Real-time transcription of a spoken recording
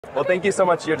Well, thank you so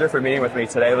much, Deirdre, for meeting with me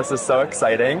today. This is so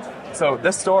exciting. So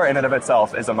this store in and of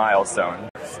itself is a milestone.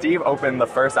 Steve opened the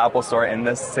first Apple store in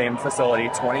this same facility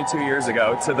 22 years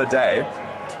ago to the day.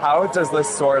 How does this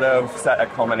sort of set a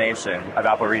culmination of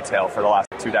Apple retail for the last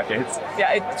 2 decades?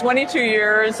 Yeah, it's 22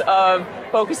 years of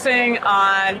focusing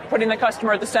on putting the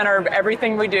customer at the center of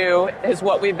everything we do is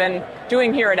what we've been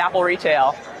doing here at Apple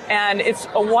Retail. And it's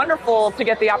wonderful to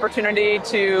get the opportunity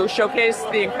to showcase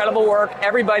the incredible work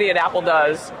everybody at Apple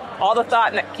does, all the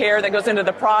thought and care that goes into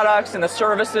the products and the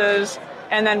services.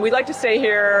 And then we like to say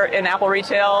here in Apple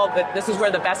Retail that this is where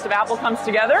the best of Apple comes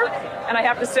together. And I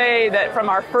have to say that from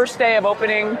our first day of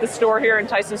opening the store here in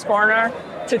Tysons Corner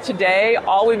to today,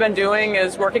 all we've been doing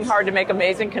is working hard to make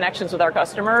amazing connections with our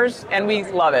customers, and we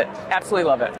love it, absolutely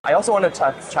love it. I also want to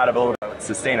chat a little bit about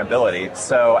sustainability.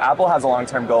 So Apple has a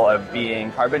long-term goal of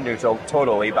being carbon neutral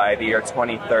totally by the year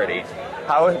 2030.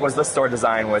 How was the store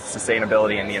designed with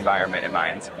sustainability and the environment in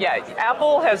mind? Yeah,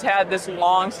 Apple has had this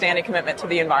long-standing commitment to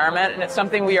the environment, and it's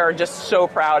something we are just so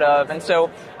proud of. And so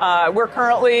we're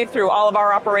currently, through all of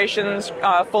our operations,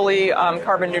 fully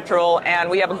carbon neutral, and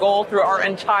we have a goal through our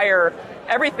entire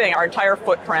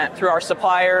footprint, through our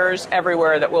suppliers,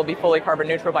 everywhere, that we'll be fully carbon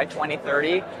neutral by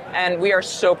 2030, and we are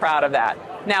so proud of that.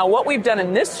 Now, what we've done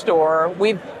in this store,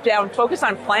 we've focused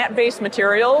on plant-based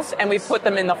materials, and we've put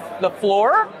them in the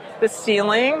floor, the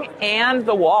ceiling, and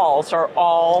the walls are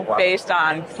all based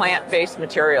on plant-based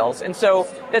materials. And so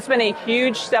that's been a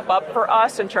huge step up for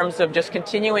us in terms of just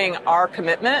continuing our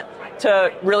commitment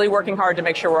to really working hard to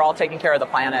make sure we're all taking care of the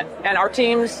planet. And our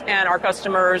teams and our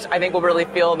customers, I think, will really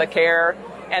feel the care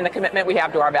and the commitment we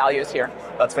have to our values here.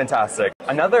 That's fantastic.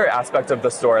 Another aspect of the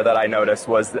store that I noticed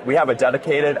was that we have a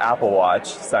dedicated Apple Watch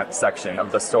section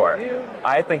of the store.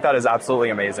 I think that is absolutely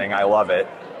amazing. I love it.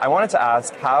 I wanted to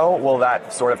ask, how will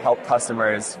that sort of help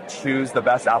customers choose the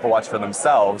best Apple Watch for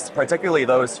themselves, particularly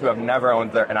those who have never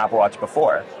owned an Apple Watch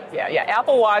before? Yeah,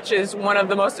 Apple Watch is one of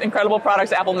the most incredible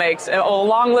products Apple makes, a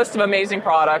long list of amazing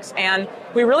products. And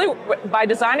we really, by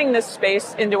designing this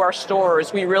space into our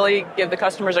stores, we really give the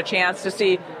customers a chance to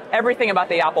see everything about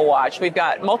the Apple Watch. We've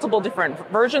got multiple different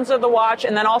versions of the watch,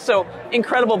 and then also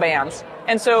incredible bands.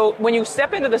 And so when you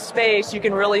step into the space, you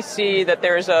can really see that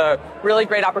there's a really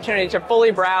great opportunity to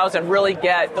fully browse and really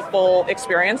get the full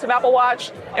experience of Apple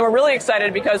Watch. And we're really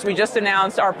excited because we just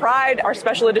announced our Pride, our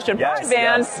special edition Pride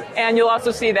band, and you'll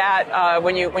also see that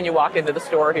when you walk into the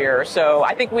store here. So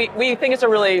I think we think it's a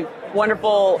really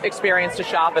wonderful experience to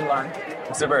shop and learn.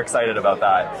 I'm super excited about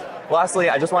that. Lastly,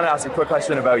 I just want to ask a quick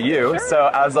question about you. Sure.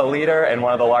 So as a leader in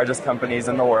one of the largest companies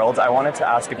in the world, I wanted to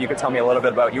ask if you could tell me a little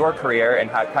bit about your career and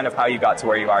kind of how you got to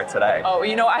where you are today. Oh,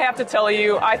 I have to tell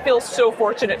you, I feel so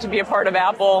fortunate to be a part of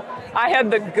Apple. I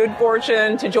had the good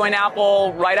fortune to join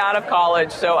Apple right out of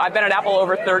college. So I've been at Apple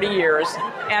over 30 years.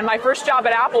 And my first job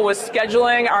at Apple was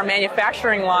scheduling our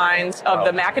manufacturing lines of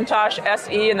the Macintosh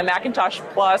SE and the Macintosh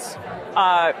Plus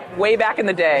way back in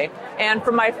the day. And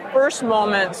from my first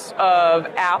moments of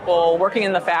Apple working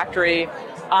in the factory,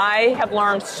 I have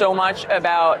learned so much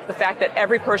about the fact that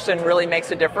every person really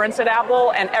makes a difference at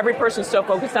Apple, and every person is so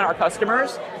focused on our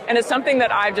customers. And it's something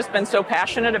that I've just been so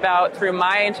passionate about through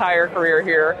my entire career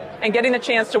here, and getting the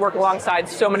chance to work alongside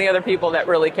so many other people that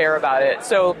really care about it.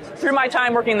 So through my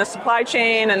time working in the supply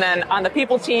chain, and then on the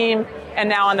people team, and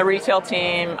now on the retail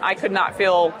team, I could not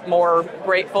feel more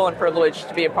grateful and privileged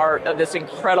to be a part of this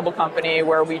incredible company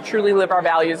where we truly live our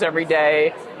values every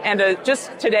day. And to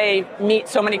just today meet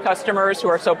so many customers who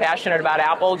are so passionate about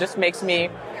Apple just makes me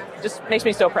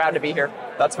so proud to be here.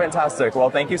 That's fantastic. Well,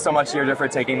 thank you so much, Deirdre, for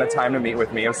taking the time to meet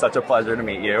with me. It was such a pleasure to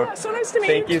meet you. So nice to meet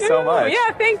you. Thank you so much.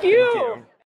 Yeah, thank you. Thank you.